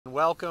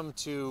Welcome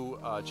to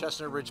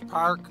Chestnut Ridge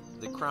Park,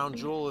 the crown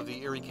jewel of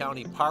the Erie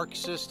County Park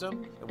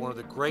System. And one of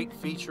the great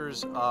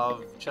features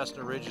of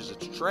Chestnut Ridge is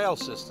its trail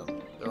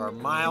system. There are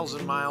miles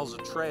and miles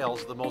of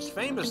trails, the most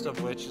famous of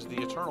which is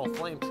the Eternal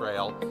Flame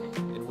Trail,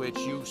 in which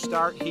you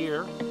start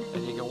here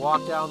and you can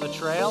walk down the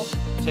trail.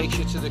 It takes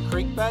you to the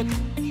creek bed,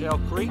 Shale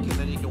Creek, and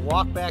then you can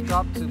walk back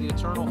up to the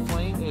Eternal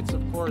Flame. It's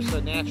of course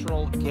a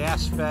natural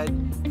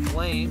gas-fed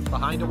flame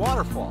behind a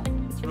waterfall.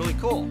 It's really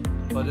cool.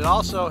 But it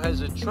also has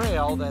a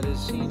trail that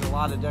has seen a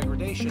lot of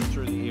degradation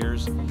through the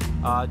years,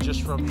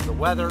 just from the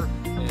weather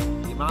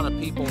and the amount of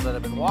people that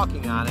have been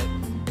walking on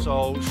it.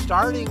 So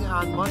starting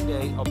on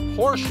Monday, a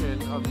portion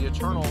of the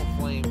Eternal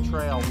Flame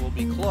Trail will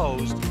be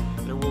closed.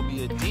 There will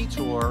be a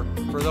detour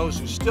for those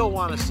who still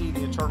want to see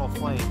the Eternal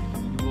Flame.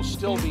 You will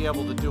still be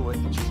able to do it.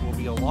 It just will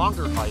be a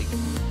longer hike,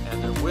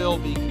 and there will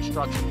be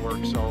construction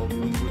work, so we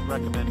would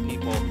recommend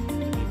people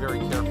to be very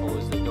careful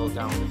as they go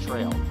down the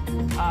trail.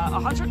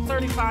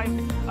 135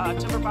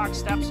 timber box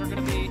steps are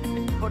going to be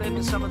put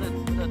into some of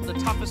the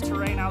toughest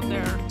terrain out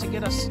there to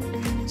get us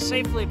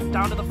safely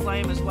down to the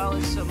flame, as well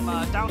as some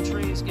down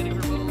trees getting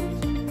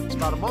removed. It's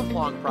about a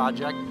month-long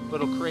project,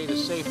 but it'll create a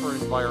safer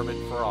environment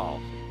for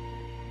all.